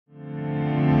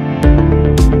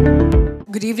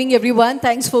Good evening, everyone.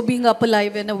 Thanks for being up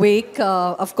alive and awake.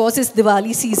 Of course, it's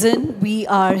Diwali season. We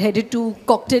are headed to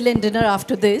cocktail and dinner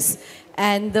after this,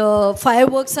 and the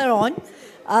fireworks are on.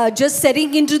 Just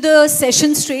setting into the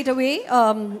session straight away.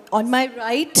 On my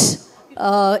right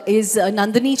is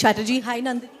Nandini Chatterjee. Hi,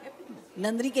 Nandini.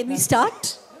 Nandini, can we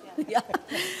start? Yeah.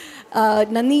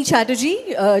 Nandini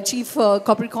Chatterjee, Chief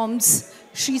Corporate Comms,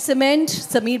 Shree Cement.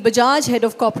 Sameer Bajaj, Head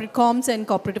of Corporate Comms and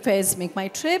Corporate Affairs, Make My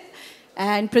Trip.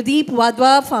 And Pradeep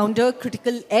Wadhwa, founder,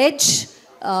 Critical Edge.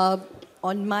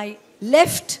 On my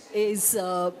left is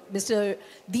Mr.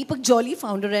 Deepak Jolly,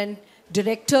 founder and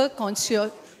director, Consortia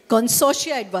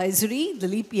Advisory.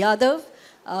 Dilip Yadav,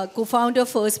 co-founder,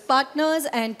 First Partners.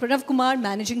 And Pranav Kumar,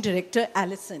 managing director,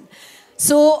 Allison.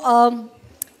 So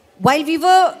while we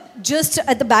were just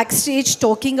at the backstage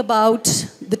talking about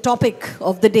the topic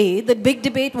of the day, the big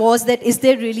debate was that is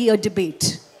there really a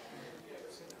debate?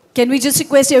 Can we just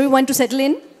request everyone to settle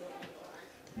in?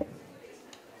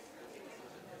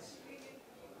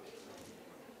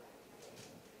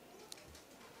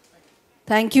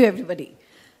 Thank you, everybody.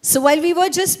 So while we were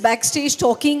just backstage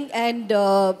talking and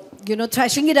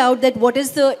thrashing it out that what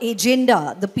is the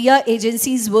agenda, the PR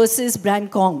agencies versus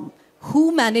Brandcom,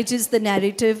 who manages the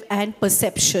narrative and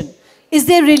perception? Is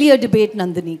there really a debate,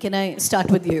 Nandini? Can I start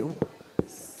with you?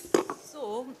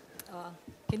 So,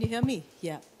 can you hear me?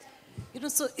 Yeah.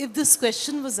 So if this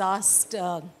question was asked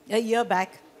a year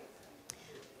back,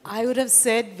 I would have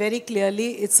said very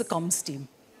clearly it's a comms team.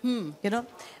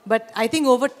 But I think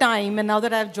over time, and now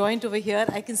that I've joined over here,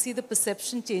 I can see the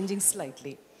perception changing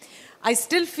slightly. I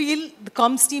still feel the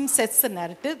comms team sets the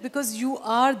narrative because you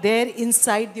are there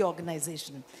inside the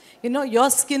organization. Your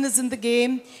skin is in the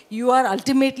game. You are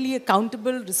ultimately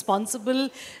accountable, responsible.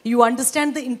 You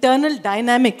understand the internal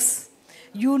dynamics.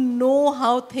 You know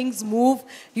how things move.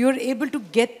 You're able to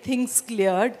get things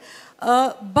cleared.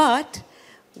 But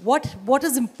what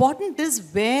is important is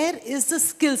where is the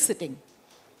skill sitting?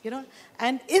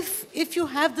 And if you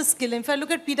have the skill, if I look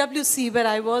at PwC where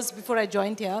I was before I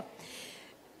joined here,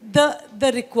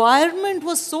 the requirement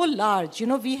was so large.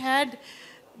 We had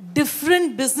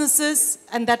different businesses,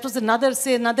 and that was another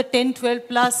 10, 12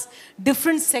 plus,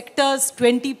 different sectors,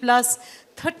 20 plus,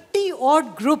 30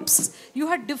 odd groups. You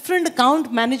had different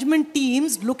account management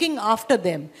teams looking after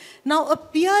them. Now, a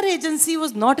PR agency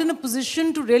was not in a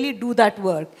position to really do that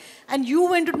work. And you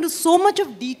went into so much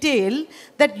of detail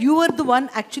that you were the one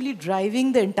actually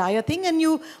driving the entire thing, and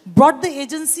you brought the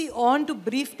agency on to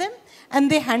brief them,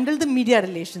 and they handled the media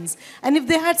relations. And if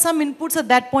they had some inputs at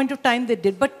that point of time, they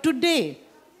did. But today,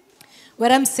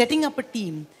 where I'm setting up a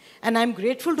team, and I'm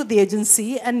grateful to the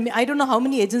agency, and I don't know how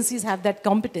many agencies have that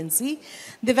competency.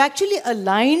 They've actually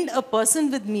aligned a person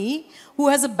with me who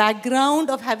has a background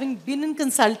of having been in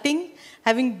consulting,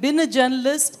 having been a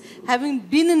journalist, having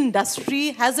been in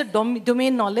industry, has a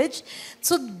domain knowledge.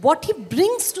 So what he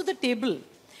brings to the table,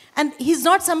 and he's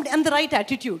not somebody, and the right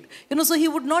attitude. So he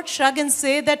would not shrug and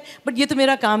say that, but ye to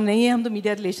mera kaam nahi hai, hum to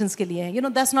media relations ke liye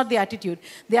hain. That's not the attitude.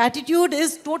 The attitude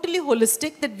is totally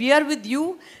holistic, that we are with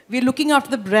you, we're looking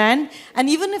after the brand, and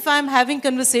even if I'm having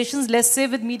conversations, let's say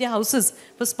with media houses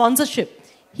for sponsorship,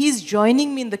 he's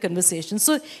joining me in the conversation.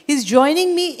 So he's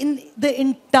joining me in the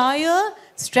entire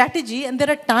strategy, and there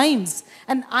are times,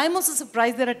 and I'm also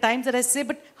surprised, there are times that I say,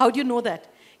 but how do you know that?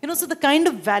 So the kind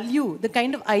of value, the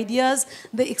kind of ideas,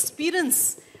 the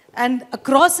experience, and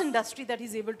across industry that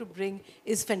he's able to bring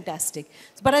is fantastic.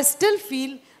 But I still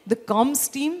feel the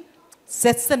comms team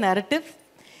sets the narrative.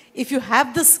 If you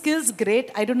have the skills, great.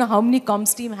 I don't know how many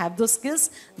comms team have those skills.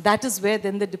 That is where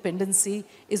then the dependency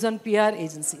is on PR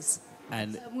agencies.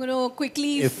 And so I'm going to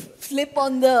quickly flip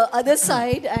on the other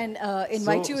side and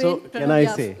invite you in. So can I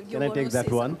take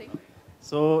that one? Something?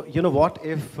 So, what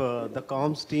if the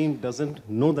comms team doesn't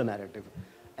know the narrative?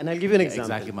 And I'll give you an example.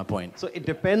 Exactly my point. So it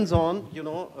depends on,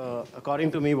 according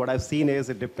to me, what I've seen is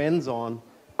it depends on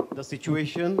the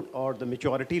situation or the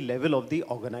maturity level of the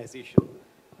organization.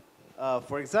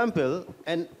 For example,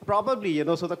 and probably,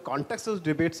 so the context of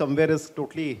the debate somewhere is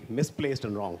totally misplaced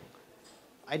and wrong.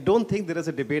 I don't think there is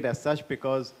a debate as such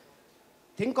because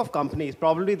think of companies,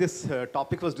 probably this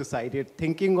topic was decided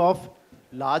thinking of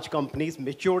large companies,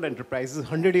 matured enterprises,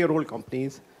 100-year-old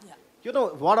companies. Yeah.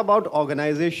 What about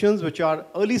organizations which are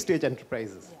early-stage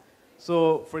enterprises? Yeah.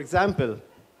 So, for example,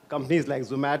 companies like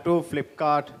Zomato,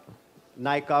 Flipkart,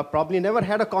 Nykaa probably never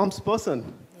had a comms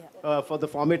person for the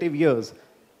formative years.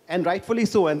 And rightfully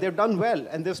so, and they've done well,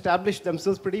 and they've established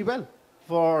themselves pretty well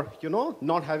for,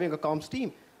 not having a comms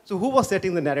team. So who was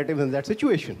setting the narrative in that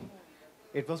situation?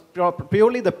 It was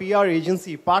purely the PR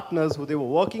agency partners who they were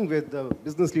working with, the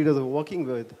business leaders who were working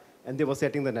with, and they were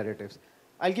setting the narratives.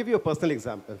 I'll give you a personal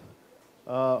example.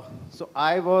 So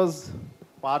I was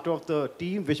part of the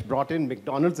team which brought in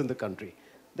McDonald's in the country.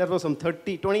 That was some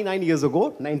 29 years ago.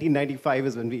 1995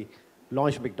 is when we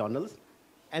launched McDonald's.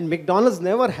 And McDonald's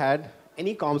never had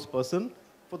any comms person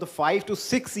for the 5 to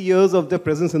 6 years of their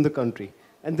presence in the country.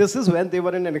 And this is when they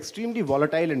were in an extremely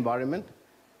volatile environment,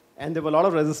 and there were a lot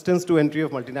of resistance to entry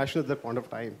of multinationals at that point of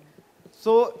time.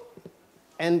 So,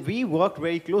 and we worked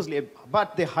very closely,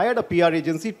 but they hired a PR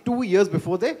agency 2 years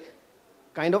before they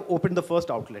kind of opened the first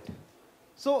outlet.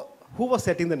 So, who was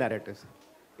setting the narratives?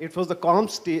 It was the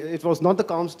comms, it was not the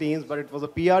comms teams, but it was the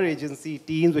PR agency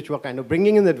teams which were kind of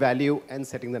bringing in that value and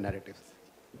setting the narratives.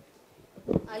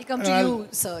 I'll come to you,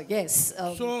 sir. Yes.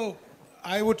 So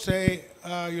I would say,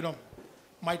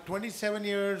 my 27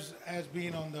 years has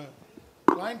been on the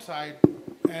client side,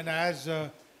 and as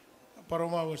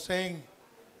Paroma was saying,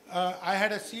 I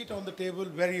had a seat on the table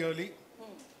very early,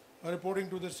 reporting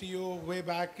to the CEO way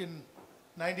back in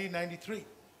 1993.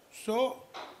 So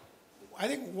I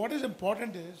think what is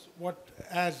important is what,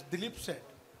 as Dilip said,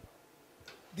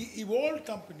 the evolved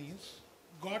companies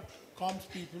got comms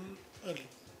people early.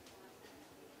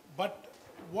 But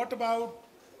what about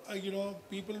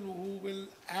people who will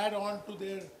add on to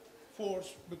their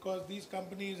force, because these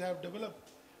companies have developed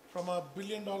from a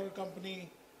billion-dollar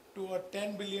company to a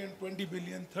 10 billion, 20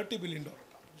 billion, 30 billion dollar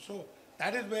company. So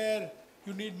that is where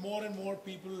you need more and more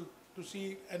people to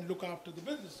see and look after the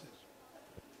businesses.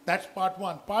 That's part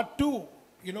one. Part two,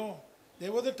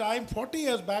 there was a time 40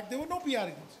 years back, there were no PR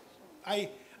agencies.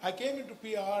 I came into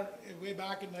PR way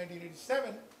back in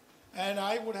 1987, and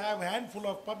I would have a handful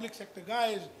of public sector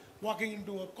guys walking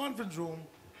into a conference room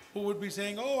who would be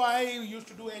saying, oh, I used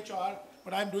to do HR,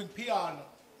 but I'm doing PR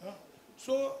now.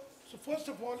 So first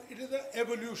of all, it is an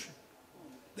evolution.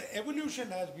 The evolution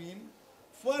has been,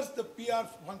 first the PR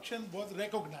function was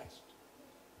recognized.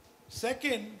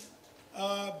 Second,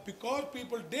 because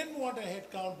people didn't want a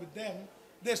headcount with them,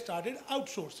 they started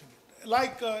outsourcing it.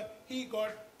 Like he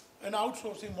got an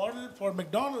outsourcing model for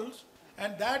McDonald's,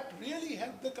 and that really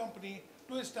helped the company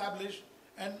to establish,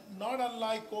 and not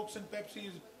unlike Cokes and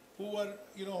Pepsis, who were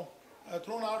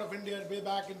thrown out of India way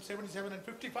back in 77 and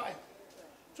 55.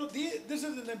 So this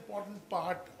is an important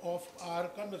part of our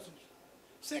conversation.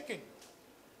 Second,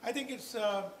 I think it's,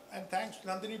 and thanks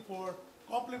Nandini for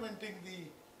complimenting the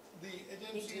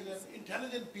agencies and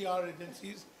intelligent PR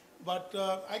agencies, but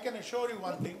I can assure you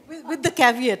one thing. With the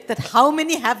caveat that how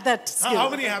many have that skill? How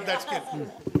many have that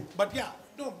skill? But yeah,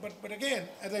 no, but again,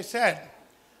 as I said,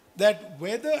 that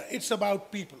whether it's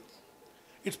about people,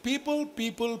 it's people,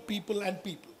 people, people, and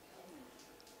people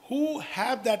who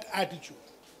have that attitude,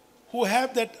 who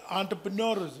have that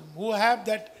entrepreneurism, who have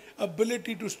that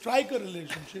ability to strike a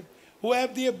relationship, who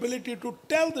have the ability to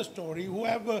tell the story, who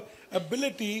have the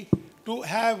ability to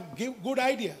give good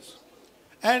ideas.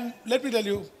 And let me tell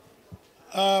you,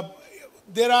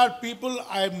 there are people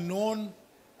I've known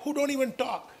who don't even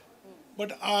talk,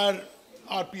 but are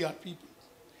PR people.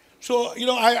 So,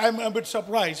 I'm a bit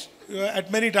surprised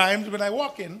at many times when I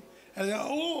walk in and I say,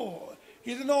 oh,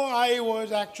 I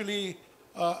was actually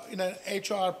in an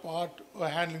HR part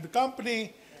handling the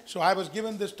company, so I was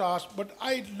given this task, but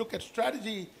I look at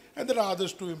strategy and there are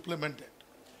others to implement it.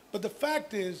 But the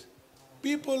fact is,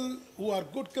 people who are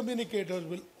good communicators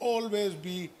will always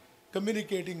be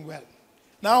communicating well.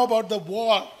 Now about the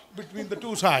war between the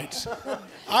two sides.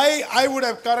 I would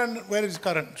have, Karan, where is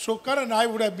Karan? So Karan, I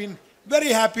would have been very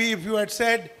happy if you had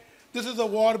said, this is a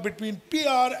war between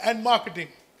PR and marketing.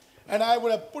 And I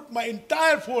would have put my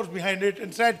entire force behind it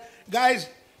and said, guys,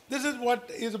 this is what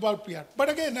is about PR. But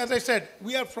again, as I said,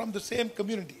 we are from the same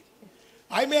community.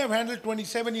 I may have handled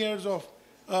 27 years of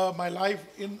my life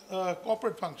in a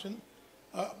corporate function,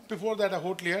 before that a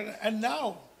hotelier, and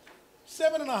now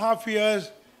 7.5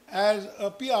 years as a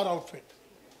PR outfit.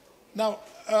 Now,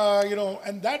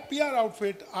 and that PR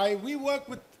outfit, we work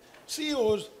with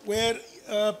CEOs where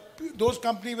those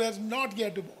companies were not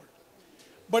yet aboard,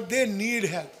 but they need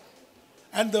help.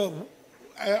 And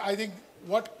I think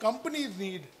what companies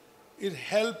need is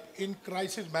help in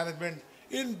crisis management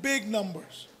in big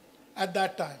numbers at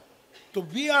that time. So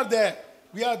we are there.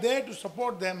 We are there to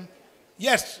support them.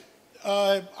 Yes,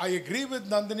 I agree with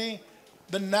Nandini.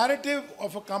 The narrative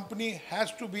of a company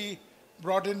has to be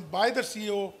brought in by the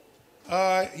CEO.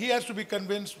 He has to be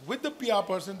convinced with the PR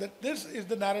person that this is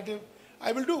the narrative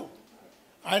I will do.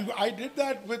 And I did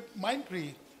that with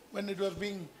Mindtree when it was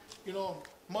being,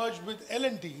 merged with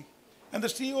L&T. And the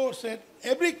CEO said,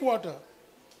 every quarter,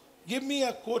 give me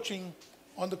a coaching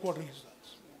on the quarterly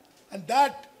results. And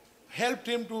that helped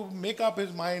him to make up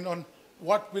his mind on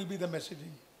what will be the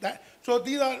messaging. So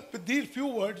with these few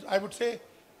words, I would say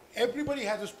everybody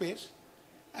has a space.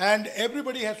 and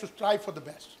everybody has to strive for the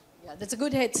best. Yeah, that's a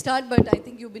good head start, but I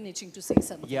think you've been itching to say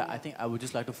something. Yeah, I think I would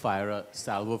just like to fire a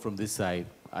salvo from this side.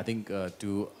 I think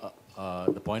to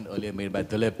the point earlier made by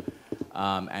Dilip,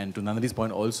 and to Nandini's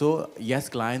point also, yes,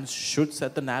 clients should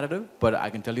set the narrative, but I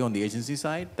can tell you on the agency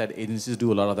side that agencies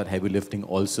do a lot of that heavy lifting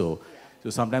also. So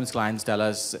sometimes clients tell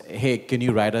us, hey, can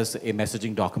you write us a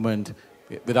messaging document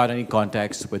without any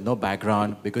context, with no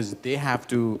background, because they have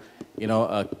to,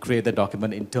 create the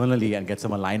document internally and get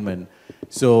some alignment.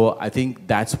 So I think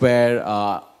that's where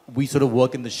we sort of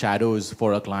work in the shadows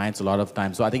for our clients a lot of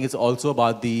times. So I think it's also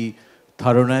about the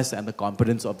thoroughness and the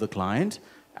competence of the client.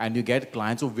 And you get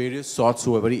clients of various sorts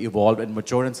who are very evolved and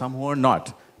mature and some who are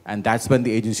not. And that's when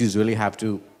the agencies really have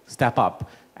to step up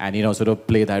and, sort of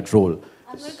play that role.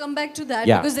 I'm going to come back to that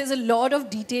Yeah. because there's a lot of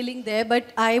detailing there,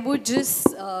 but I would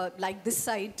just, like this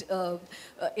side,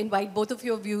 invite both of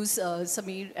your views,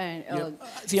 Sameer and...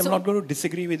 See, I'm not going to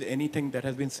disagree with anything that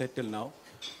has been said till now.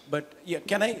 But yeah,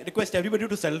 can I request everybody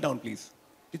to settle down, please?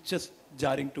 It's just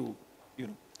jarring to,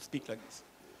 speak like this.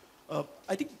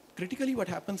 I think critically what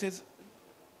happens is,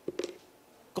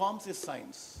 comms is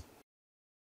science.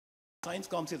 Science,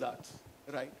 comms is arts,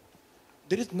 right?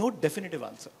 There is no definitive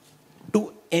answer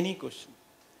to any question.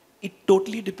 It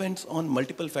totally depends on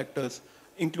multiple factors,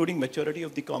 including maturity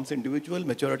of the comms individual,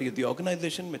 maturity of the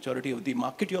organization, maturity of the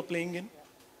market you're playing in,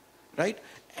 right?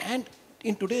 And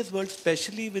in today's world,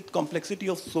 especially with complexity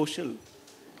of social,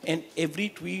 and every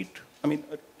tweet,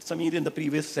 Sameer in the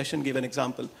previous session gave an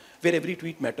example, where every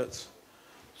tweet matters.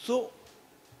 So,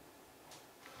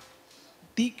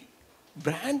 the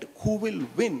brand who will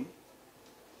win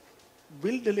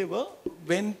will deliver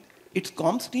when its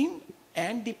comms team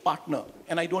and the partner,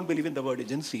 and I don't believe in the word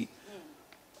agency,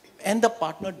 and the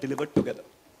partner delivered together.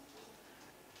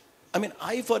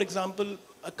 I, for example,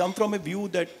 come from a view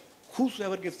that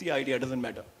whosoever gives the idea doesn't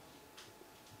matter,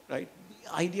 right?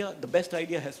 The best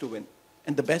idea has to win,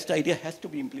 and the best idea has to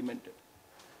be implemented.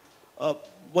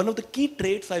 One of the key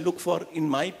traits I look for in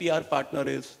my PR partner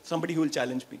is somebody who will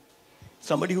challenge me,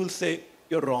 somebody who will say,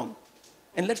 you're wrong,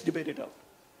 and let's debate it out.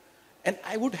 And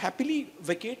I would happily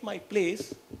vacate my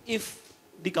place if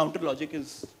the counter logic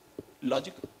is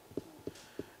logical,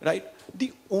 right?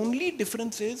 The only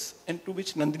difference is, and to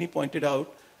which Nandini pointed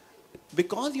out,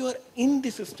 because you are in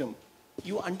the system,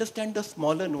 you understand the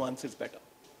smaller nuances better.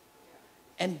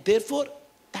 And therefore,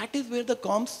 that is where the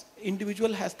comms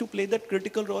individual has to play that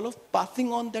critical role of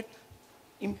passing on that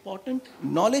important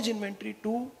knowledge inventory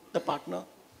to the partner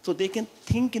so they can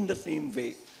think in the same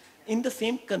way, in the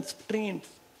same constraints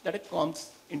that a comms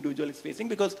individual is facing,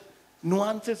 because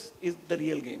nuances is the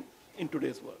real game in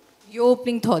today's world. Your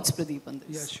opening thoughts, Pradeep, on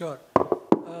this. Yeah, sure.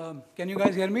 Can you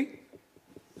guys hear me?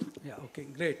 Yeah, okay,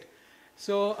 great.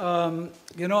 So,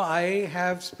 I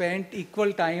have spent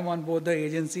equal time on both the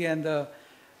agency and the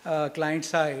client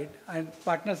side, and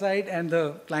partner side and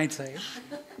the client side.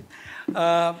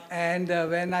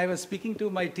 When I was speaking to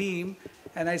my team,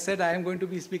 and I said I am going to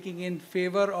be speaking in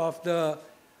favor of the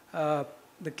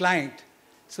client.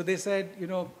 So they said,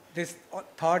 this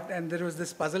thought, and there was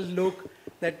this puzzled look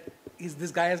that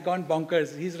this guy has gone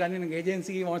bonkers. He's running an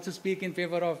agency, he wants to speak in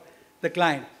favor of the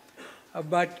client.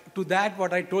 But to that,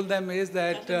 what I told them is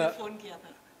that...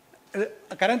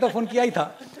 Karan to phone kiya hi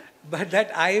tha. But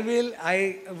that I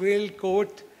will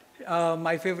quote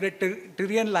my favorite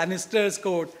Tyrion Lannister's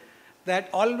quote, that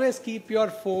always keep your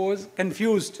foes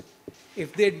confused.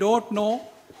 If they don't know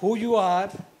who you are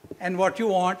and what you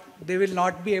want, they will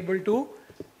not be able to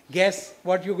guess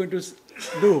what you're going to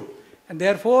do. And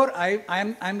therefore,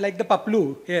 I'm like the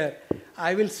paplu here.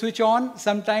 I will switch on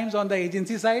sometimes on the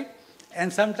agency side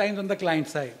and sometimes on the client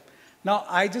side. Now,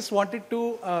 I just wanted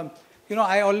to,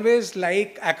 I always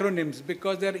like acronyms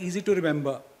because they're easy to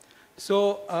remember.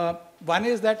 So one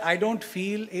is that I don't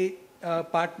feel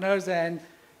partners and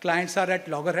clients are at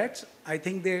loggerheads. I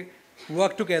think they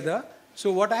work together.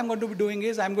 So what I'm going to be doing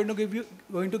is I'm going to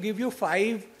give you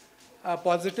 5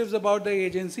 positives about the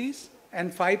agencies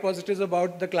and 5 positives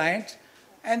about the clients.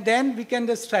 And then we can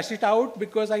just thrash it out,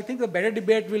 because I think the better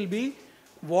debate will be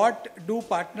what do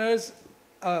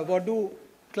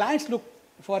clients look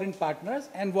for in partners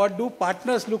and what do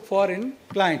partners look for in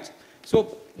clients.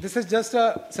 So this is just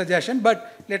a suggestion,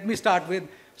 but let me start with,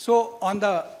 so on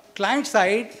the client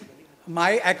side,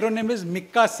 my acronym is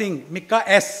Mika Singh, Mika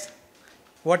S.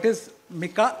 What is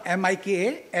Mika?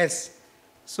 M-I-K-A-S.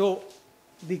 So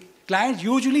the clients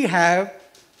usually have,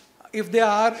 if they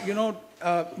are,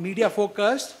 media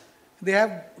focused, they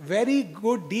have very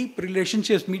good, deep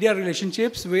relationships, media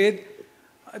relationships with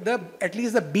at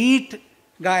least the beat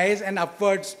guys and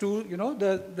upwards to,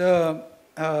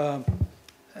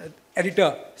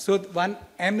 editor. So one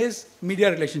M is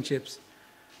media relationships.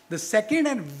 The second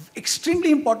and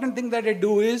extremely important thing that they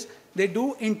do is they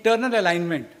do internal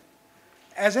alignment.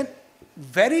 As in,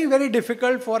 very, very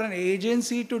difficult for an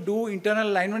agency to do internal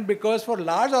alignment because for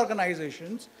large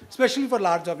organizations, especially for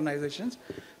large organizations,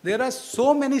 there are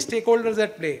so many stakeholders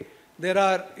at play. There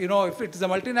are, if it's a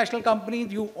multinational company,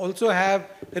 you also have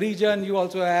region, you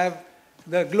also have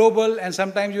the global, and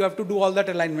sometimes you have to do all that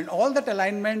alignment. All that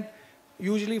alignment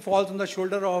usually falls on the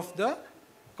shoulder of the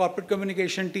corporate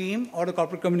communication team or the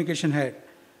corporate communication head.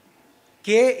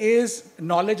 K is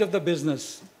knowledge of the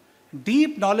business.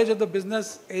 Deep knowledge of the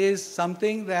business is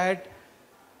something that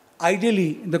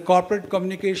ideally the corporate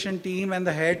communication team and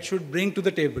the head should bring to the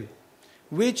table,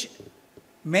 which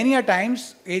many a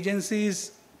times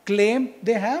agencies claim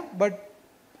they have, but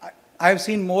I've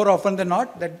seen more often than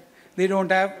not that they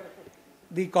don't have.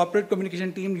 The corporate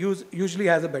communication team usually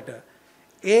has a better.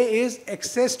 A is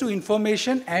access to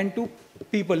information and to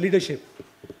people, leadership.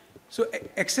 So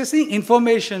accessing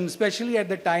information, especially at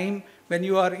the time when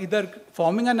you are either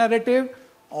forming a narrative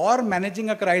or managing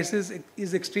a crisis,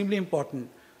 is extremely important.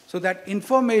 So that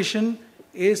information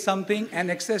is something, and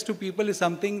access to people is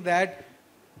something that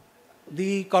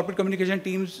the corporate communication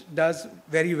teams does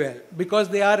very well because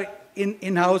they are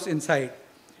in-house inside.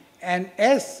 And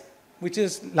S, which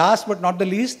is last but not the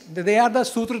least, they are the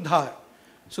sutradhar.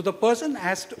 So the person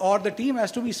has to, or the team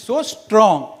has to be so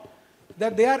strong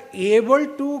that they are able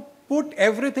to put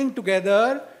everything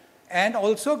together and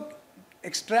also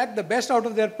extract the best out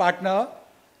of their partner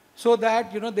so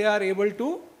that they are able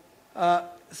to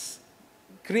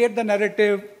create the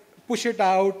narrative, push it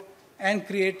out, and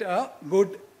create a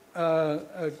good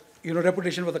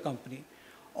reputation for the company.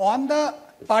 On the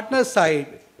partner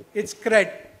side, it's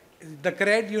cred. The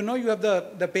cred, you have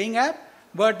the paying app,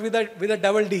 but with a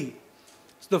double D.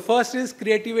 So the first is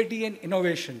creativity and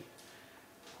innovation.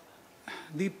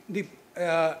 The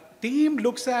team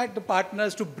looks at the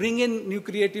partners to bring in new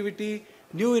creativity,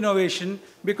 new innovation,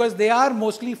 because they are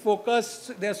mostly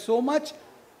focused, they're so much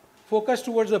focused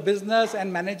towards the business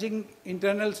and managing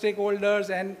internal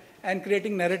stakeholders and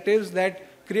creating narratives that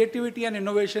creativity and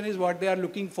innovation is what they are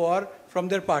looking for from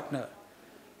their partner.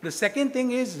 The second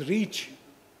thing is reach.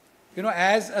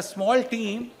 As a small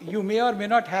team, you may or may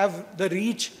not have the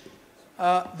reach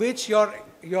which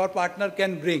your partner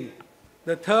can bring.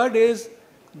 The third is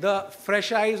the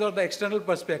fresh eyes or the external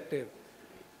perspective.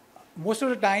 Most of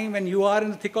the time when you are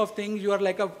in the thick of things, you are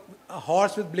like a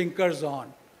horse with blinkers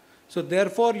on. So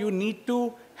therefore, you need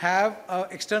to have an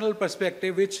external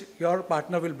perspective which your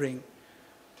partner will bring.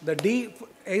 The D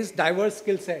is diverse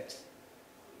skill sets.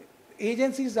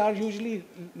 Agencies are usually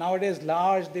nowadays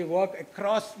large, they work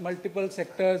across multiple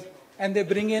sectors, and they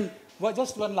bring in, well,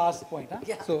 just one last point. Huh?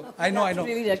 Yeah. So I know.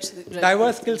 Really right.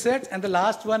 Diverse skill sets, and the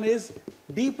last one is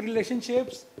deep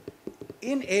relationships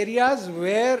in areas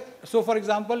where, so for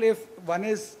example, if one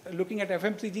is looking at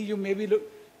FMCG, you maybe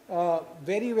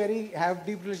very, very have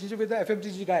deep relationship with the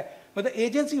FMCG guy. But the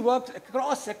agency works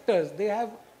across sectors. They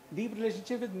have deep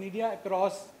relationship with media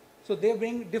across, so they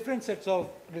bring different sets of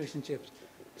relationships.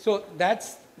 So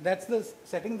that's the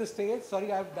setting the stage.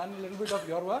 Sorry, I've done a little bit of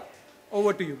your work.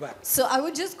 Over to you, back. So I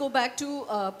would just go back to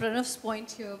Pranav's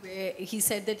point here where he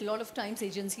said that a lot of times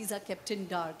agencies are kept in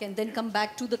dark, and then come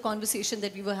back to the conversation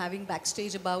that we were having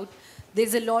backstage about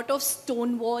there's a lot of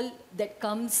stonewall that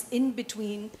comes in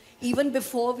between even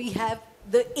before we have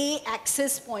the A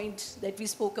access point that we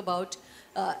spoke about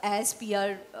as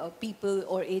PR people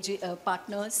or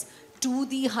partners to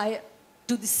the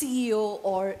CEO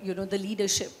or the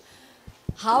leadership.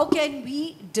 How can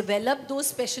we develop those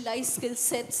specialized skill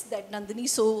sets that Nandini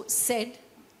so said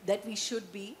that we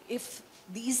should be if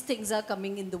these things are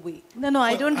coming in the way? No,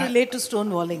 I don't relate to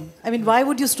stonewalling. I mean, why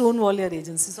would you stonewall your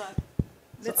agency? So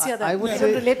let's hear that. I don't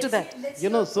relate to that.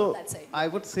 I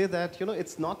would say that,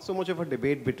 it's not so much of a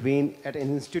debate at an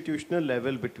institutional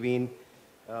level between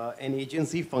an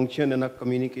agency function and a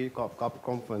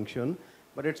corp function,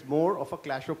 but it's more of a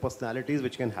clash of personalities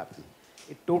which can happen.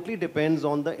 It totally depends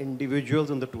on the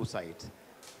individuals on the two sides.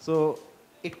 So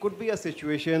it could be a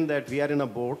situation that we are in a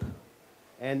boat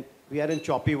and we are in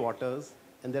choppy waters,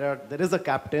 and there is a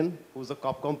captain who's a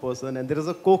COPCOM person, and there is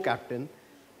a co-captain,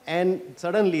 and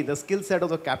suddenly the skill set of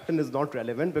the captain is not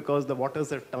relevant because the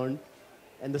waters have turned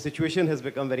and the situation has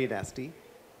become very nasty,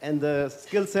 and the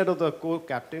skill set of the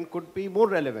co-captain could be more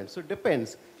relevant. So it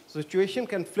depends. Situation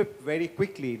can flip very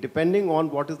quickly depending on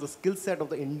what is the skill set of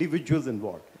the individuals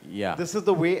involved. Yeah. This is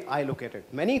the way I look at it.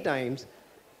 Many times,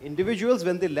 individuals,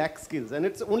 when they lack skills, and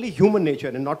it's only human nature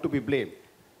and not to be blamed,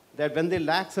 that when they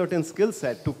lack certain skill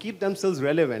set to keep themselves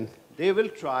relevant, they will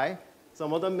try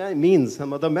some other means,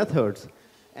 some other methods.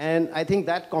 And I think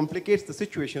that complicates the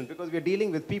situation because we're dealing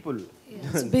with people.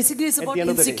 Yeah. So basically, it's At about the end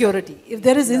of the day. insecurity. If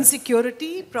there is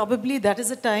insecurity, probably that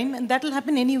is a time, and that will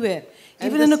happen anywhere. And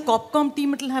Even in a this- COPCOM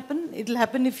team, it will happen. It will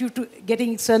happen if you're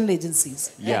getting external agencies.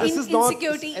 Yeah. This is not,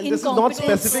 Insecurity, and this is not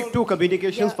incompetence. specific to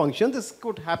communications Yeah. function. This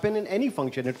could happen in any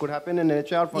function. It could happen in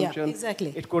HR function.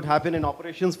 exactly. It could happen in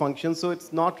operations function. So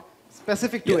it's not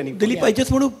specific to any. Dilip, Yeah. I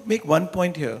just want to make one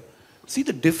point here. See,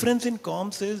 the difference in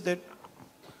comms is that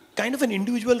kind of an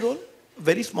individual role,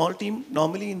 very small team,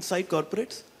 normally inside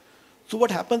corporates. So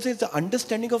what happens is the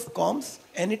understanding of comms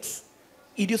and its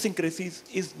idiosyncrasies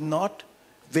is not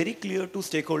very clear to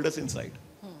stakeholders inside.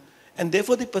 And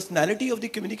therefore, the personality of the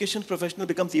communications professional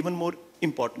becomes even more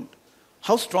important.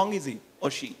 How strong is he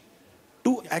or she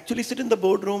to actually sit in the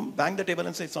boardroom, bang the table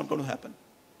and say, it's not going to happen.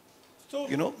 So,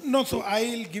 You know? No, so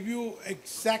I'll give you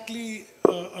exactly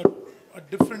a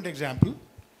different example.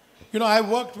 You know, I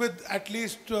worked with at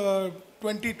least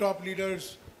 20 top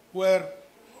leaders who were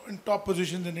in top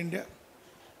positions in India.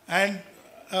 And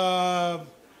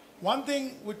one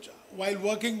thing which, while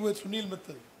working with Sunil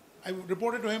Mittal, I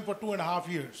reported to him for 2.5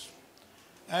 years.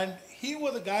 And he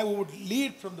was a guy who would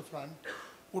lead from the front,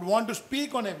 would want to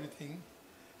speak on everything.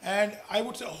 And I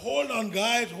would say, hold on,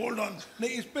 guys, hold on. नहीं,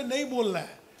 इस पे नहीं बोलना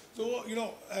है. So, you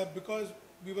know, because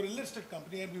we were a listed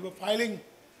company and we were filing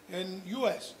in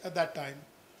US at that time.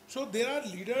 So there are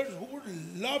leaders who would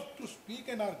love to speak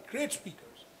and are great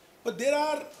speakers. But there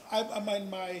are,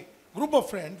 my group of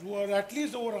friends who are at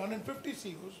least over 150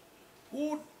 CEOs who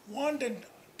would want and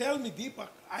tell me, Deepak,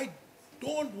 I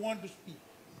don't want to speak.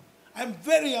 I'm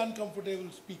very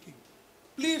uncomfortable speaking.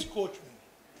 Please coach me.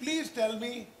 Please tell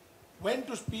me when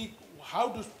to speak, how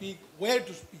to speak, where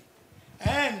to speak.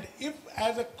 And if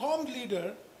as a comms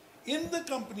leader in the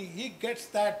company, he gets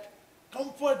that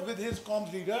comfort with his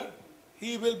comms leader,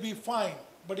 he will be fine.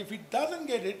 But if he doesn't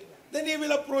get it, then he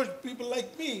will approach people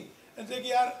like me and say,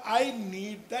 yeah, I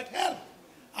need that help.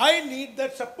 I need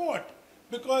that support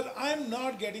because I'm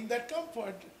not getting that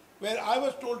comfort where I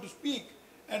was told to speak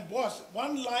and boss,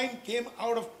 one line came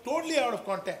totally out of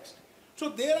context. So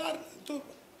there are,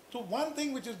 so one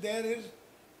thing which is there is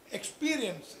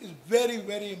experience is very,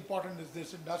 very important in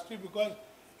this industry because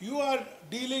you are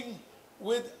dealing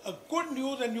with a good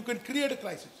news and you can create a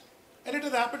crisis. And it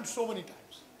has happened so many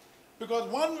times. Because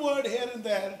one word here and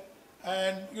there,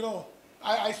 and you know,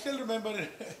 I still remember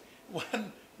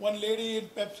one lady in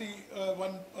Pepsi,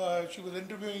 she was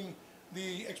interviewing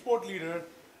the export leader,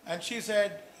 and she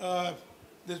said,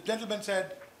 this gentleman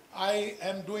said, I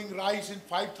am doing rice in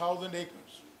 5,000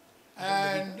 acres.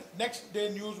 And next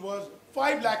day news was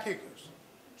 5 lakh acres.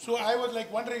 So I was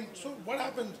like wondering, so what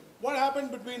happened? What happened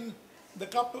between the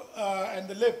cup and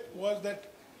the lip was that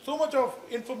so much of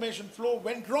information flow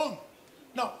went wrong.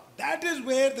 Now, that is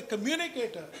where the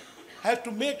communicator has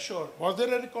to make sure, was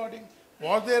there a recording?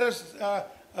 Was there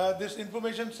this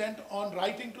information sent on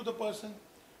writing to the person?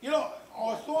 You know,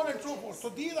 or so on and so forth. So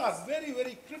these are very,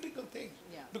 very critical things.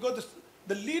 Yeah. Because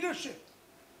the leadership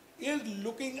is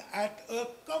looking at a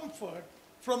comfort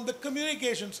from the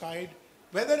communication side,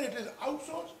 whether it is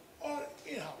outsourced or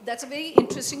in-house. That's a very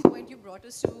interesting point you brought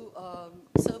us to,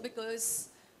 sir, because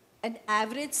an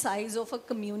average size of a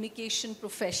communication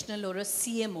professional or a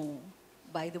CMO,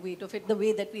 by the weight of it, the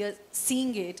way that we are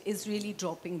seeing it is really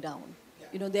dropping down. Yeah.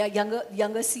 You know, there are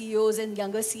younger CEOs and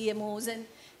younger CMOs,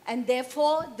 and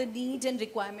therefore the need and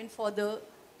requirement for the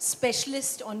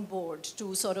specialist on board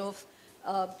to sort of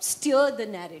steer the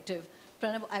narrative.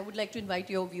 Pranav, I would like to invite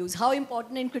your views. How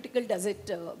important and critical does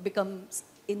it become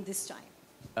in this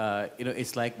time? You know,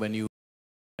 it's like when you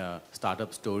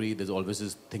startup story, there's always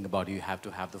this thing about you have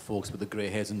to have the folks with the gray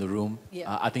hairs in the room.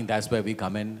 Yeah. I think that's where we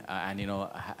come in and, you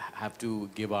know, have to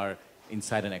give our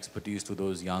insight and expertise to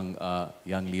those young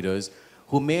leaders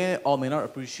who may or may not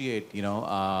appreciate, you know,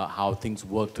 how things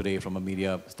work today from a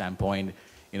media standpoint.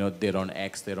 You know, they're on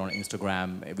X, they're on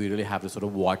Instagram. We really have to sort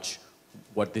of watch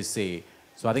what they say.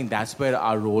 So I think that's where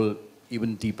our role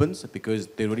even deepens because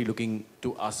they're really looking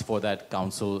to us for that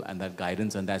counsel and that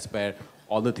guidance, and that's where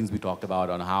all the things we talked about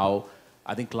on how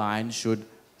I think clients should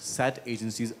set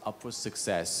agencies up for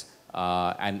success.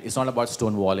 And it's not about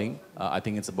stonewalling. I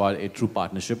think it's about a true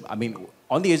partnership. I mean,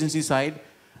 on the agency side,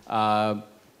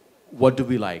 what do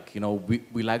we like? You know,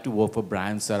 we like to work for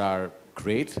brands that are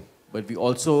great, but we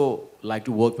also like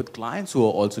to work with clients who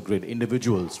are also great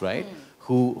individuals, right?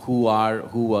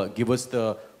 Who give us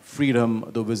the freedom,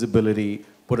 the visibility,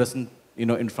 put us in, you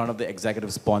know, in front of the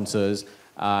executive sponsors,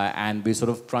 and we're sort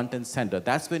of front and center.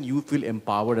 That's when you feel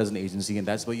empowered as an agency, and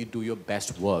that's where you do your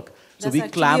best work. So That's we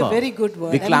actually clamor. a very good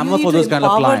word. We clamor you for need those to kind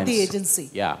of empower clients. the agency.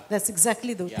 Yeah. That's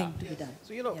exactly the thing to be done.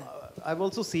 So, I've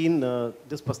also seen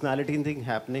this personality thing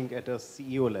happening at a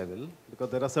CEO level,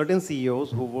 because there are certain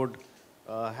CEOs who would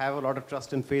have a lot of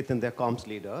trust and faith in their comms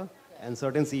leader, and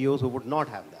certain CEOs who would not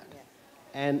have that.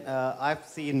 And I've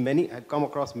come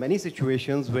across many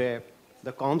situations where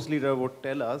the comms leader would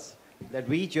tell us that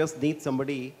we just need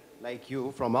somebody like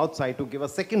you from outside to give a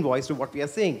second voice to what we are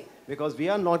saying, because we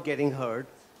are not getting heard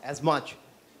as much.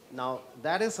 Now,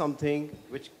 that is something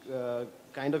which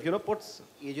kind of, puts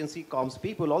agency comms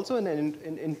people also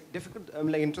in difficult,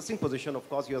 like interesting position. Of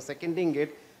course, you're seconding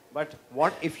it, but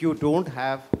what if you don't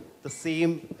have the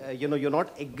same, you're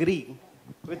not agreeing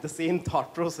with the same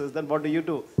thought process, then what do you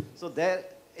do? So there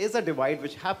is a divide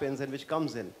which happens and which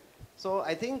comes in. So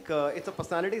I think it's a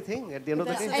personality thing at the end of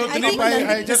the day. So, I Dilip, think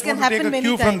I this just can want to take happen a many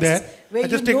cue from times, there. where I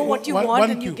just you take know what you one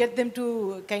want and you cue. get them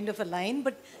to kind of align,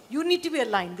 but you need to be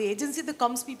aligned. The agency, the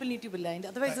comms people need to be aligned.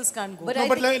 Otherwise, this can't go. But No, I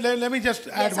but think- let me just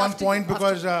add Yes, one after point, you,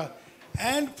 because,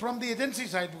 and from the agency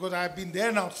side, because I've been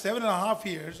there now 7.5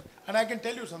 years, and I can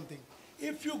tell you something.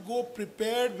 If you go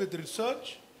prepared with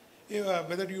research,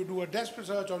 whether you do a desk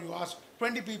research or you ask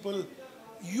 20 people,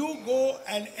 you go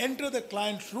and enter the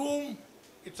client's room,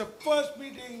 it's a first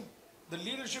meeting, the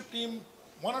leadership team,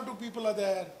 1 or 2 people are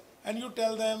there, and you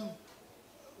tell them,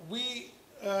 we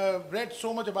read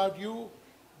so much about you,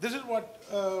 this is what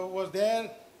was there,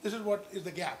 this is what is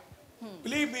the gap.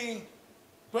 Believe me,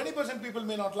 20% people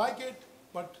may not like it,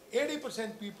 but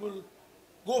 80% people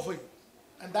go for you.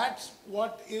 And that's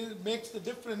what makes the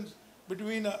difference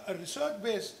between a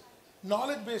research-based,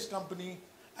 knowledge-based company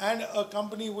and a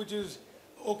company which is,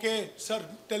 okay, sir,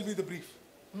 tell me the brief.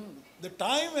 The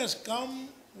time has come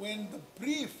when the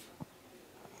brief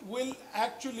will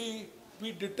actually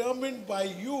be determined by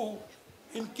you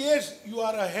in case you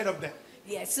are ahead of them.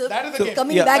 Yes, so, That is the game.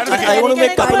 coming Yeah, back to I wanna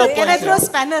make couple of Can I points throw a here.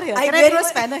 spanner here? I Can I very throw a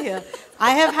much- spanner here?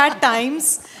 I have had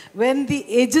times when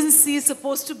the agency is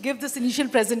supposed to give this initial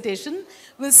presentation,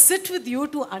 will sit with you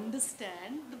to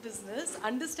understand the business,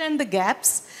 understand the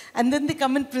gaps, and then they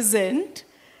come and present.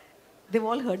 They've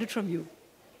all heard it from you.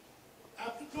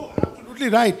 No, absolutely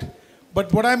right.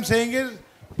 But what I'm saying is,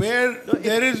 where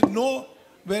there is no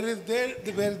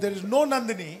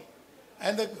Nandini,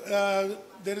 and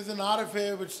there is an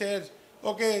RFA which says,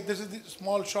 okay, this is the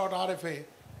small short RFA.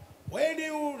 Where do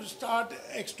you start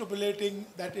extrapolating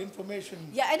that information?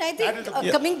 Yeah, and I That think is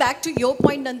the- coming back to your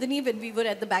point, Nandini, when we were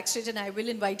at the backstage, and I will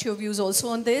invite your views also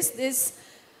on this, is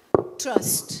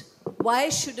trust. Why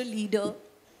should a leader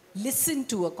listen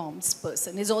to a comms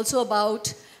person? Is also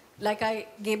about, like I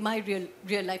gave my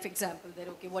real life example that,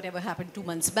 okay, whatever happened 2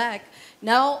 months back.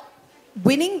 Now,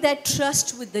 winning that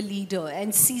trust with the leader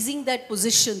and seizing that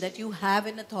position that you have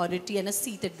an authority and a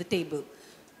seat at the table,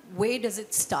 where does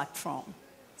it start from?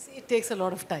 See, it takes a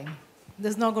lot of time.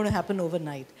 This is not going to happen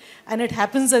overnight. And it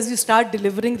happens as you start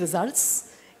delivering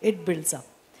results, it builds up.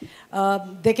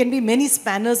 There can be many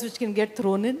spanners which can get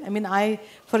thrown in. I mean,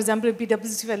 for example, in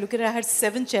PwC, if I look at it, I had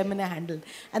 7 chairmen I handled.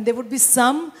 And there would be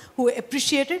some who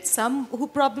appreciated, some who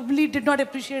probably did not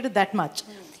appreciate it that much.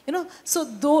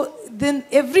 So then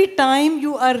every time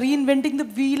you are reinventing the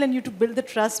wheel and you to build the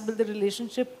trust, build the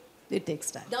relationship, it takes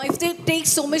time. Now, if it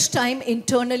takes so much time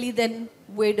internally, then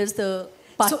where does the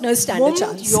partner stand a moment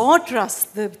chance? your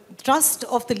trust, the trust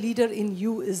of the leader in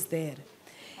you is there.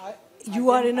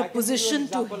 You are in a position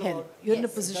to help. You're in a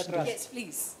position to help. Yes,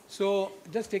 please. So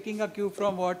just taking a cue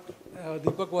from what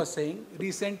Deepak was saying,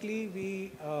 recently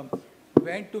we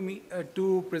went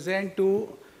to present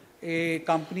to a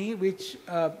company which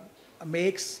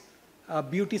makes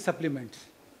beauty supplements.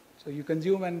 So you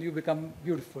consume and you become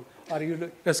beautiful, or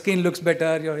your skin looks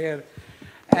better, your hair.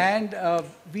 And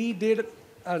we did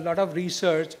a lot of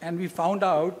research, and we found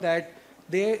out that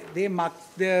they mark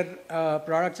their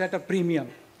products at a premium.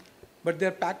 But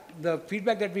the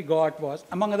feedback that we got was,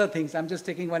 among other things, I'm just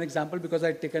taking one example because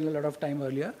I'd taken a lot of time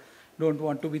earlier, don't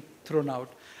want to be thrown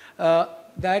out,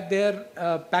 that their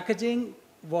packaging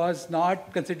was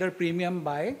not considered premium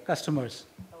by customers.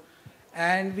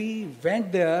 And we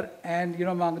went there, and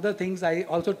among other things, I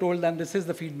also told them this is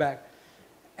the feedback.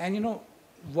 And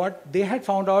what they had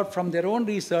found out from their own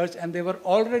research, and they were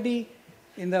already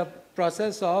in the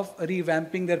process of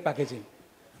revamping their packaging.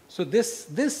 So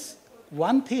this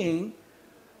one thing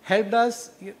helped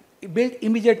us build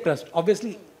immediate trust.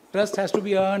 Obviously, trust has to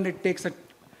be earned. It takes a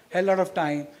hell lot of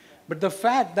time. But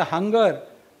the hunger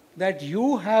that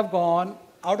you have gone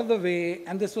out of the way,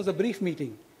 and this was a brief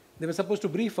meeting. They were supposed to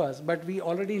brief us, but we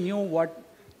already knew what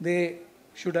they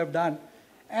should have done.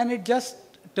 And it just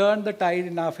turned the tide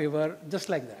in our favor, just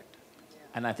like that.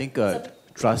 And I think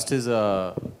trust is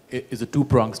a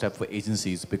two-pronged step for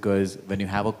agencies, because when you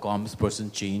have a comms person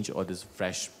change or there's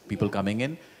fresh people coming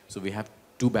in, so we have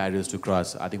two barriers to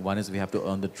cross. I think one is we have to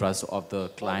earn the trust of the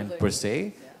client per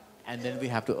se, and then we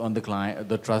have to earn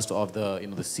the trust of the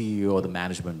the CEO or the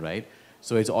management, right?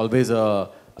 So it's always a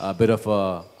bit of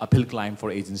a uphill climb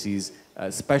for agencies,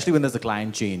 especially when there's a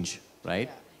client change, right?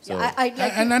 So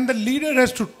And the leader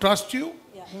has to trust you,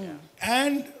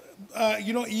 and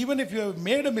even if you have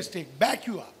made a mistake, back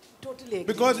you up. Totally agree.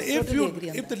 Because Totally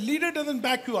if the leader doesn't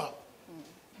back you up,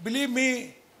 believe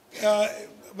me,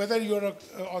 whether you're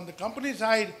on the company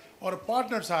side or a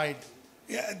partner side,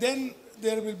 then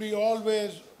there will be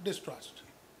always distrust.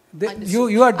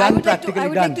 You are done, practically I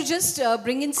would done. like to just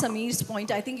bring in Sameer's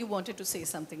point. I think you wanted to say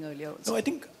something earlier also. No, I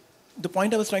think the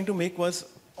point I was trying to make was,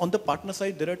 on the partner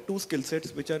side, there are two skill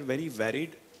sets which are very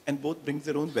varied and both brings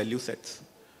their own value sets.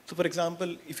 So for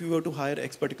example, if you were to hire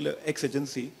X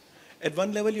agency, at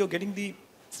one level you're getting the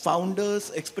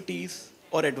founder's expertise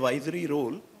or advisory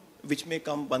role, which may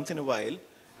come once in a while,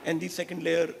 and the second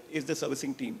layer is the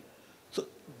servicing team. So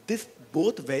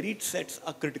both varied sets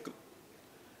are critical,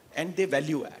 and they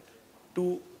value add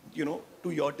to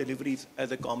your deliveries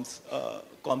as a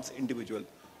comms individual.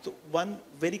 So one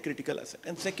very critical asset.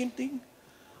 And second thing,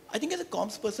 I think as a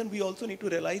comms person, we also need to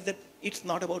realize that it's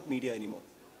not about media anymore.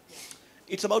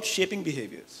 It's about shaping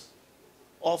behaviors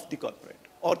of the corporate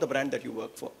or the brand that you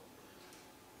work for.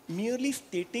 Merely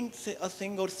stating a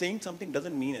thing or saying something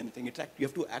doesn't mean anything. You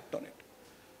have to act on it.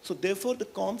 So therefore, the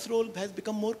comms role has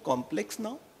become more complex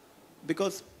now,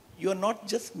 because you're not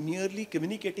just merely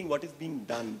communicating what is being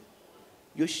done.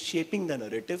 You're shaping the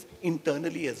narrative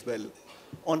internally as well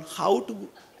on how to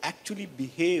actually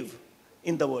behave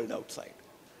in the world outside.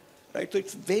 Right? So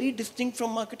it's very distinct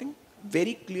from marketing,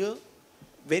 very clear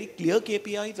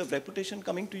KPIs of reputation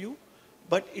coming to you,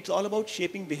 but it's all about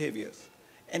shaping behaviors.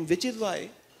 And which is why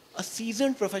a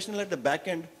seasoned professional at the back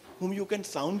end whom you can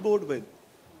soundboard with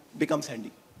becomes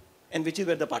handy, and which is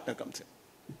where the partner comes in.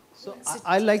 So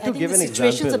I like to give an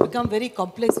example. Situations have become very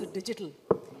complex with digital.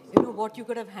 What you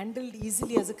could have handled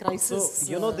easily as a crisis.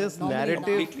 So, this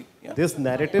narrative, Yeah. this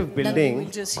narrative building, we'll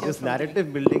just hear this from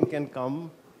narrative building can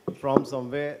come from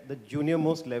somewhere, the junior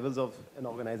most levels of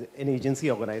an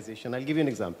agency organization. I'll give you an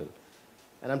example.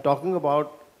 And I'm talking about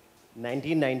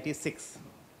 1996.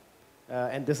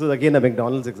 And this is again a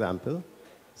McDonald's example.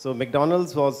 So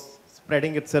McDonald's was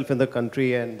spreading itself in the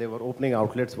country, and they were opening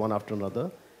outlets one after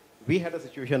another. We had a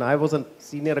situation, I was a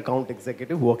senior account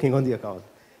executive working on the account.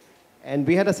 And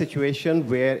we had a situation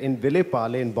where in Ville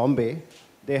Pale in Bombay,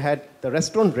 they had the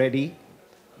restaurant ready,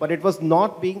 but it was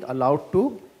not being allowed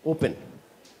to open.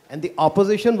 And the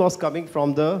opposition was coming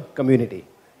from the community,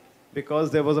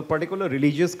 because there was a particular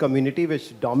religious community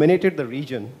which dominated the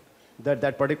region,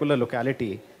 that particular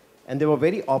locality, and they were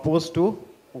very opposed to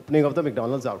opening of the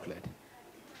McDonald's outlet.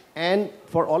 And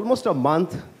for almost a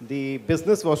month, the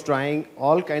business was trying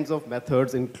all kinds of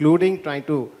methods, including trying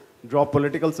to draw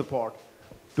political support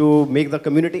to make the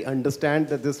community understand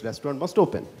that this restaurant must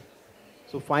open.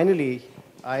 So finally,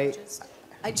 I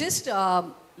just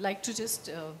like to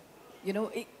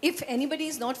if anybody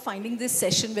is not finding this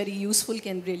session very useful,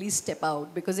 can really step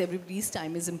out, because everybody's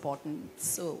time is important.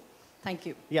 So, thank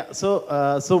you. Yeah. So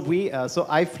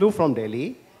I flew from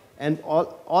Delhi, and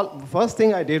first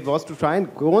thing I did was to try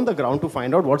and go on the ground to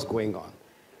find out what's going on.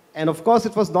 And of course,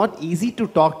 it was not easy to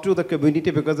talk to the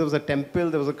community, because there was a temple,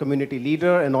 there was a community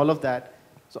leader, and all of that.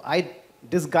 So I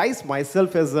disguised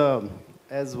myself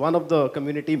as one of the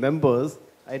community members.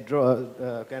 I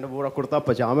kind of wore a kurta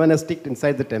pajama and I sticked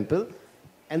inside the temple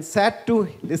and sat to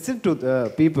listen to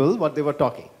the people, what they were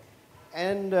talking.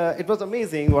 And it was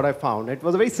amazing what I found. It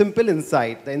was a very simple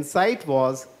insight. The insight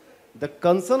was, the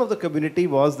concern of the community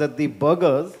was that the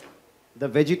burgers, the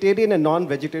vegetarian and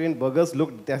non-vegetarian burgers,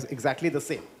 looked exactly the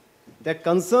same. Their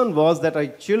concern was that our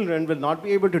children will not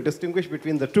be able to distinguish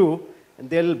between the two, and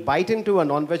they'll bite into a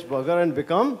non-veg burger and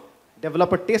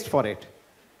develop a taste for it.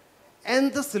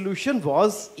 And the solution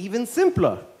was even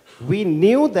simpler. We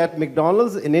knew that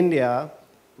McDonald's in India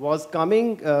was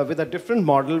coming with a different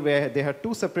model, where they had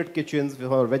two separate kitchens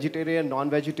for vegetarian,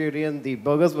 non-vegetarian. The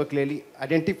burgers were clearly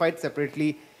identified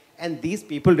separately, and these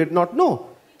people did not know,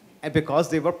 and because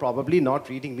they were probably not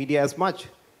reading media as much.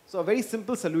 So a very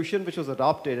simple solution which was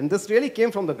adopted, and this really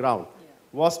came from the ground,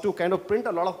 was to kind of print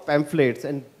a lot of pamphlets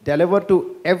and deliver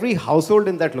to every household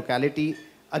in that locality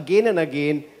again and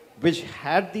again, which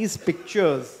had these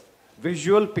pictures,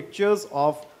 visual pictures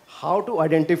of how to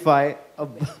identify a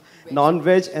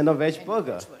non-veg and a veg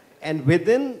burger. And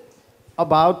within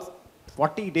about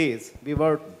 40 days,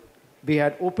 we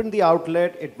had opened the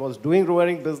outlet, it was doing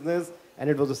roaring business, and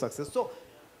it was a success. So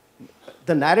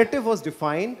the narrative was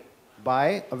defined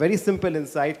by a very simple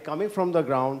insight coming from the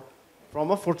ground,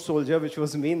 from a foot soldier, which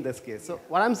was me in this case. So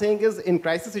what I'm saying is, in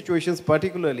crisis situations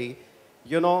particularly,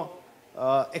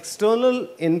 external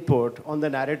input on the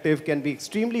narrative can be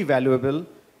extremely valuable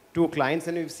to clients,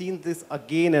 and we've seen this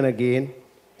again and again.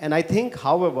 And I think,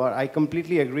 however, I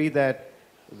completely agree that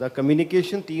the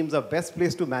communication teams are best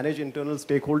placed to manage internal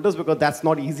stakeholders, because that's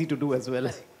not easy to do as well.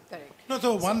 Correct. No,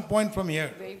 so one point from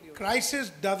here. Very beautiful.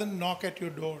 Crisis doesn't knock at your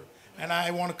door and I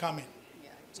want to come in. Yeah,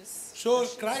 just So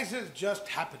crisis just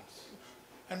happens.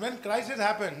 And when crisis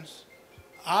happens,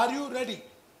 are you ready?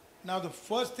 Now the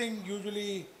first thing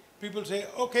usually people say,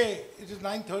 okay, it is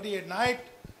 9:30 at night,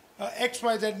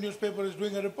 XYZ newspaper is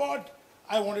doing a report,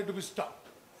 I want it to be stopped.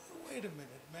 Wait a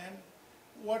minute, man.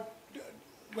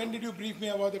 When did you brief me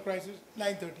about the crisis?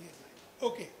 9:30 at night.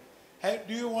 Okay.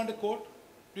 Do you want a quote?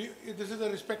 This is a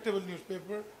respectable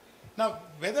newspaper. Now,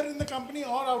 whether in the company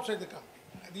or outside the company,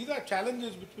 these are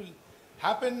challenges which will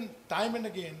happen time and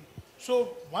again.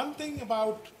 So one thing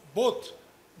about both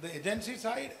the agency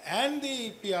side and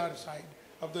the PR side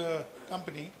of the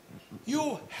company,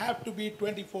 you have to be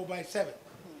 24/7.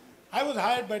 I was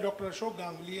hired by Dr. Ashok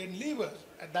Ganguly and Levers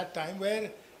at that time,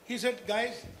 where he said,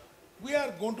 guys, we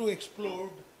are going to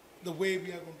explode the way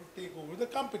we are going to take over the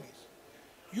companies.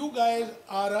 You guys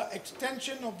are an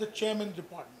extension of the chairman's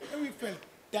department. And we felt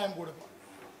damn good about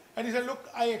it. And he said, look,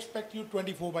 I expect you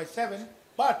 24/7,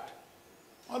 but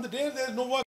on the days there's no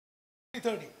work,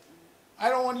 30. I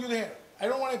don't want you there. I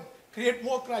don't want to create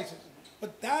more crisis.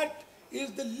 But that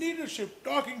is the leadership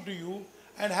talking to you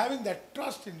and having that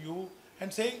trust in you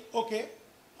and saying, okay,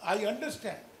 I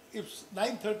understand. If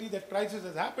 9:30 that crisis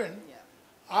has happened,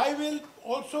 I will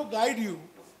also guide you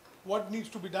what needs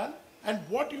to be done and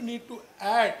what you need to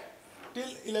add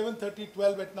till 11:30,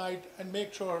 12 at night, and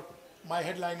make sure my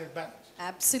headline is balanced.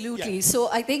 absolutely. Yeah. So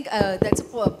I think that's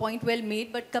a point well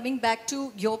made. But coming back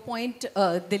to your point,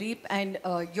 Dilip, and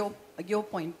your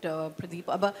point,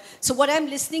 Pradeep. So what I'm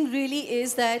listening really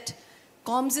is that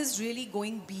comms is really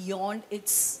going beyond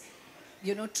its,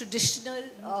 traditional,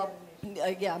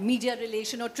 media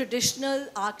relation or traditional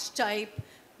archetype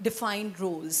defined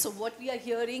roles. So what we are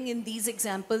hearing in these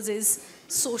examples is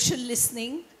social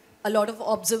listening, a lot of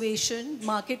observation,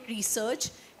 market research,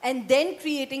 and then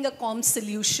creating a comm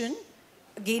solution,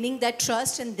 gaining that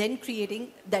trust, and then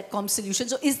creating that comm solution.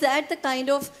 So is that the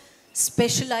kind of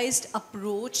specialized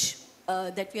approach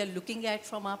that we are looking at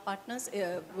from our partners?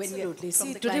 Absolutely. From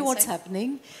See, the today client what's side?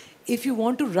 happening, if you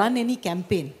want to run any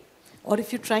campaign, or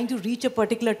if you're trying to reach a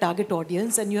particular target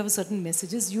audience and you have certain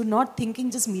messages, you're not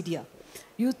thinking just media.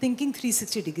 You're thinking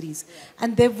 360 degrees.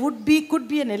 And there could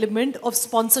be an element of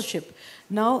sponsorship.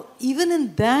 Now, even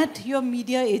in that, your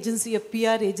media agency, your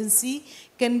PR agency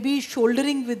can be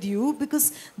shouldering with you,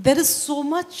 because there is so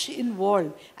much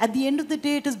involved. At the end of the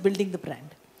day, it is building the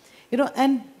brand.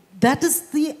 And that is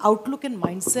the outlook and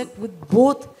mindset with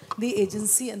both the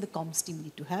agency and the comms team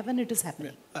need to have, and it is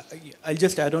happening. I'll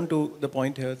just add on to the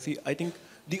point here. See, I think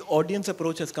the audience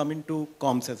approach has come into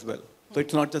comms as well. So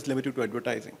it's not just limited to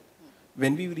advertising.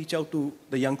 When we reach out to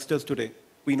the youngsters today,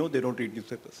 we know they don't read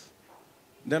newspapers.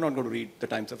 They're not going to read the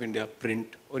Times of India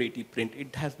print or AT print.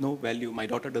 It has no value. My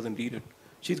daughter doesn't read it.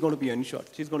 She's going to be on short.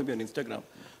 She's going to be on Instagram.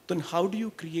 Then how do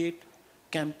you create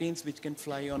campaigns which can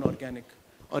fly on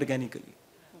organically?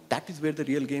 That is where the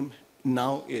real game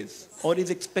now is, or is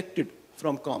expected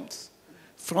from comms.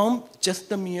 From just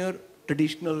the mere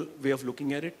traditional way of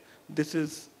looking at it, this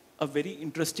is a very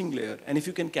interesting layer. And if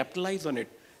you can capitalize on it,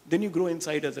 then you grow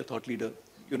inside as a thought leader,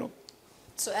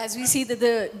 So as we see that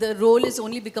the role is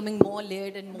only becoming more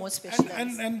layered and more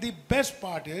specialized. And the best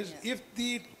part is, if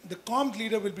the comms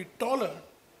leader will be taller,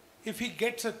 if he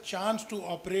gets a chance to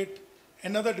operate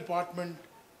another department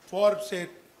for, say,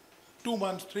 2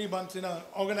 months, 3 months in an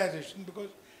organization, because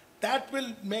that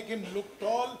will make him look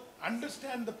tall,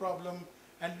 understand the problem,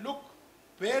 and look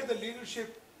where the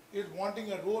leadership is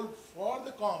wanting a role for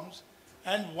the comms,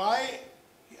 and why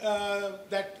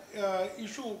that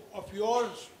issue of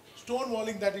yours,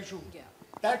 stonewalling that issue,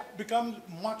 that becomes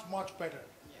much, much better.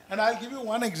 And I'll give you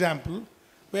one example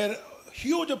where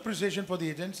huge appreciation for the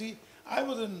agency. I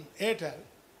was in Airtel,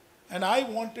 and I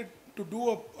wanted to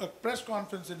do a press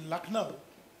conference in Lucknow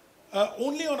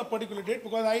only on a particular date,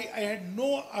 because I had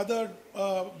no other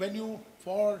venue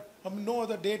for, no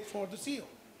other date for the CEO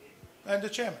and the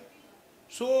chairman.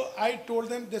 So I told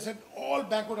them, they said, all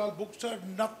banquet hall booked, sir,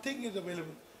 nothing is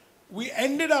available. We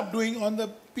ended up doing, on the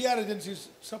PR agency's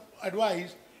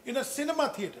advice, in a cinema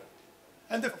theater.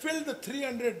 And they filled the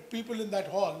 300 people in that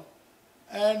hall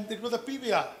and it was a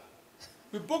PVR.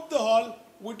 We booked the hall,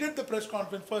 we did the press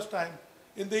conference first time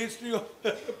in the history of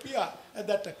PR at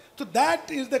that time. So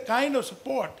that is the kind of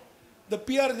support the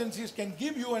PR agencies can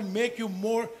give you and make you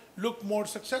look more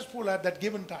successful at that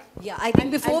given time. Yeah, I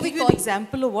think before I'll we give you call an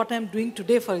example of what I'm doing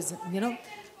today, for example,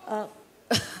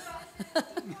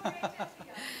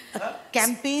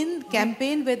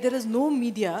 campaign where there is no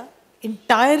media,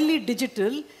 entirely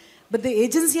digital, but the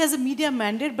agency has a media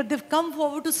mandate, but they've come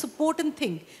forward to support and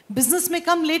think. Business may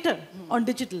come later on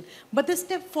digital, but they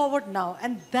step forward now,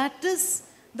 and that is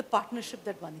the partnership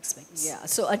that one expects. Yeah,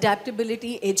 so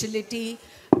adaptability, agility,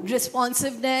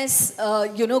 responsiveness,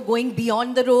 going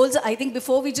beyond the roles. I think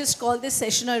before we just call this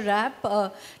session a wrap,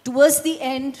 towards the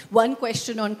end, one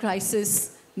question on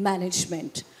crisis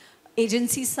management.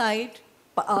 Agency side,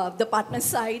 the partner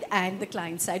side, and the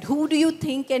client side. Who do you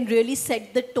think can really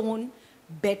set the tone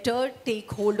better, take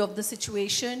hold of the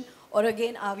situation, or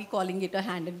again, are we calling it a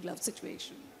hand-in-glove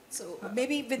situation? So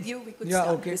maybe with you, we could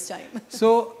start this time.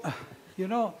 So,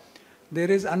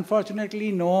 there is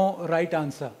unfortunately no right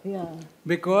answer. Yeah.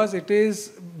 Because it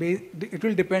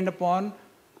will depend upon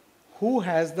who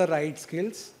has the right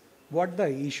skills, what the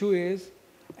issue is,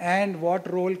 and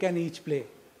what role can each play.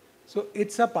 So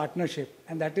it's a partnership,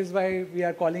 and that is why we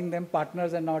are calling them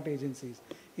partners and not agencies.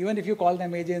 Even if you call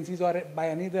them agencies or by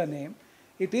any other name,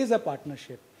 it is a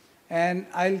partnership. And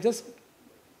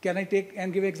can I take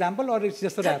and give an example, or it's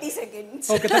just a wrap? 30 seconds.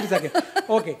 Okay, 30 seconds.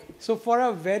 Okay, so for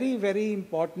a very, very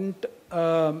important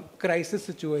crisis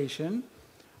situation,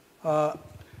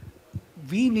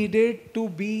 we needed to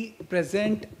be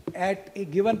present at a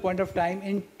given point of time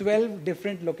in 12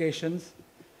 different locations.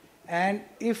 And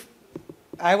if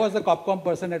I was the Copcom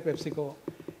person at PepsiCo,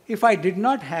 if I did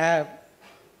not have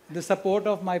the support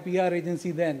of my PR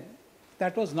agency then,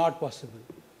 that was not possible.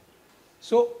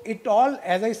 So it all,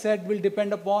 as I said, will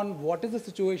depend upon what is the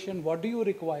situation, what do you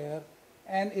require,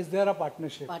 and is there a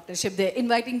partnership? Partnership, they're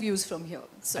inviting views from here.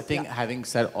 So, I think having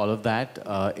said all of that,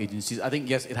 agencies, I think,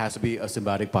 yes, it has to be a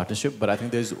symbiotic partnership, but I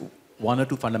think there's one or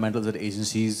two fundamentals that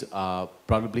agencies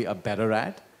probably are better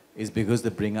at, is because they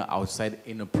bring an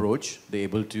outside-in approach. They're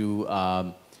able to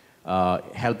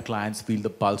help clients feel the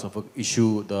pulse of an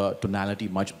issue, the tonality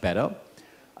much better.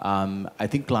 I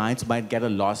think clients might get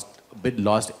a bit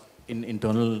lost in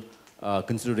internal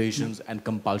considerations and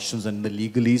compulsions and the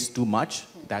legalese too much.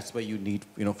 That's where you need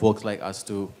folks like us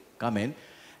to come in.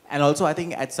 And also, I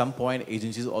think at some point,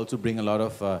 agencies also bring a lot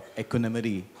of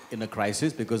equanimity in a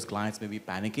crisis because clients may be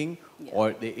panicking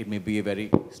or it may be a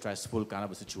very stressful kind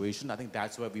of a situation. I think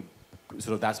that's where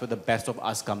that's where the best of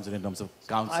us comes in terms of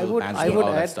counsel, management,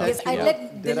 all that stuff. Yes, I'd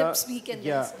let Dilip speak and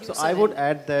then so I would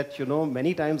add that,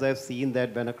 many times I've seen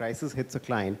that when a crisis hits a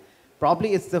client,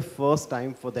 probably it's the first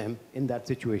time for them in that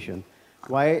situation.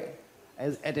 Why,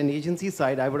 at an agency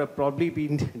side, I would have probably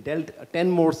been dealt 10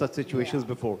 more such situations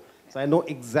before. So I know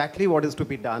exactly what is to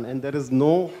be done, and there is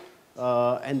no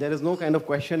kind of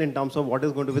question in terms of what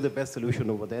is going to be the best solution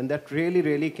over there. And that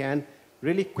really can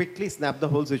really quickly snap the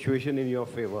whole situation in your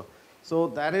favor. So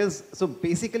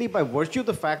basically by virtue of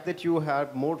the fact that you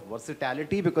have more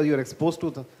versatility because you're exposed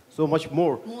to so much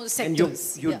more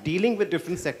sectors, and you're dealing with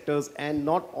different sectors, and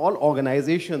not all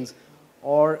organizations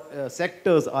or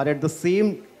sectors are at the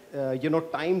same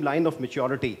timeline of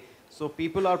maturity. So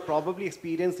people are probably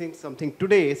experiencing something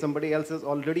today, somebody else has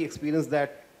already experienced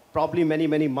that probably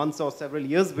many months or several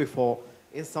years before,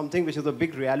 is something which is a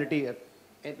big reality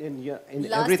in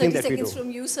everything that we do. Last 30 seconds from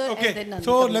you, sir. Okay, and then Nand,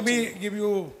 so let me give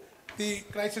you the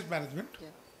crisis management. Yeah.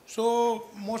 So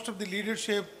most of the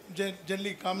leadership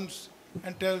generally comes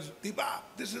and tells, Deepa,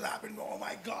 this is happening. Oh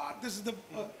my God, this is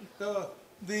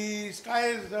the sky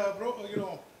is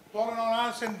fallen on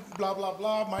us and blah blah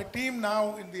blah. My team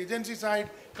now in the agency side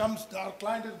comes, our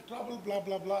client is in trouble, blah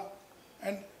blah blah.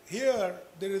 And here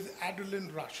there is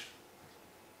adrenaline rush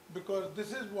because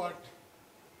this is what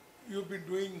you've been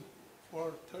doing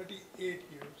for 38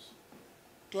 years.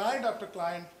 Client after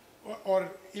client or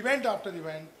event after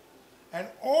event, and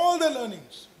all the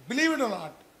learnings, believe it or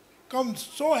not, come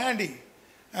so handy.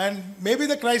 And maybe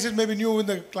the crisis may be new in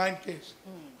the client case,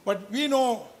 but we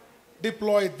know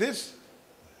deploy this,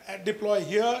 and deploy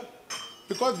here,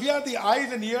 because we are the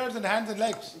eyes and ears and hands and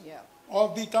legs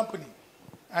of the company.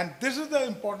 And this is the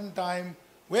important time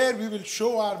where we will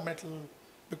show our mettle,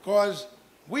 because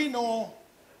we know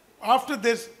after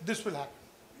this, this will happen.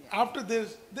 After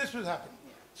this, this will happen.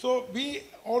 So we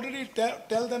already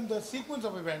tell them the sequence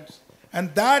of events,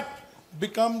 and that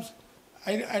becomes,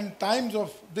 in times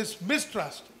of this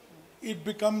mistrust, it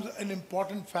becomes an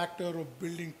important factor of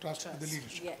building trust with the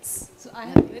leadership. Yes. So I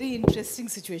have a very interesting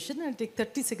situation. I'll take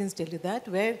 30 seconds to tell you that,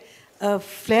 where a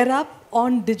flare-up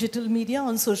on digital media,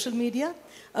 on social media,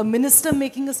 a minister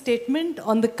making a statement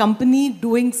on the company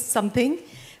doing something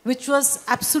which was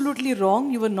absolutely wrong,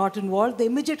 you were not involved, the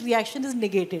immediate reaction is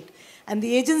negated. And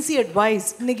the agency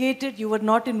advised, negated, you were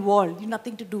not involved, you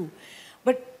nothing to do.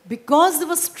 But because there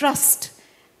was trust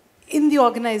in the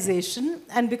organization,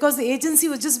 and because the agency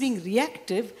was just being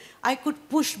reactive, I could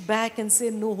push back and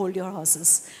say, no, hold your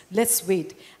horses, let's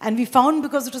wait. And we found,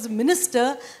 because it was a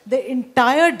minister, the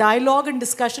entire dialogue and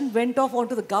discussion went off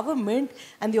onto the government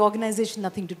and the organization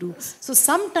nothing to do. So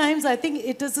sometimes I think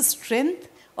it is the strength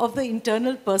of the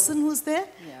internal person who's there,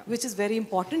 which is very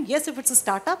important. Yes, if it's a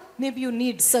startup, maybe you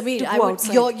need Samir, to go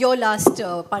outside. your last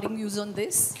parting views on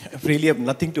this? I really have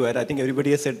nothing to add. I think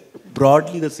everybody has said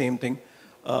broadly the same thing.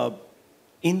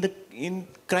 In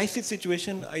crisis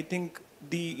situation, I think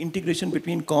the integration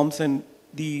between comms and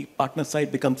the partner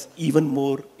side becomes even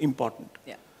more important.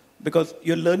 Yeah. Because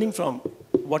you're learning from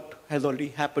what has already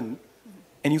happened,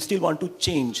 and you still want to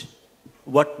change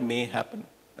what may happen,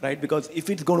 right? Because if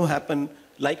it's going to happen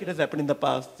like it has happened in the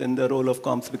past, then the role of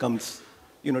comms becomes,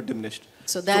 diminished.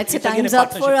 So that's it's a again time's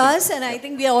up for partnership us, and I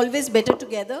think we are always better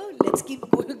together. Let's keep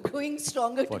going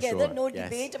stronger For together. sure, No yes.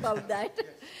 debate about that.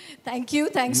 Thank you.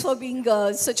 Thanks for being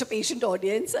such a patient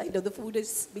audience. I know the food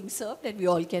is being served, and we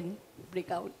all can break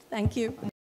out. Thank you.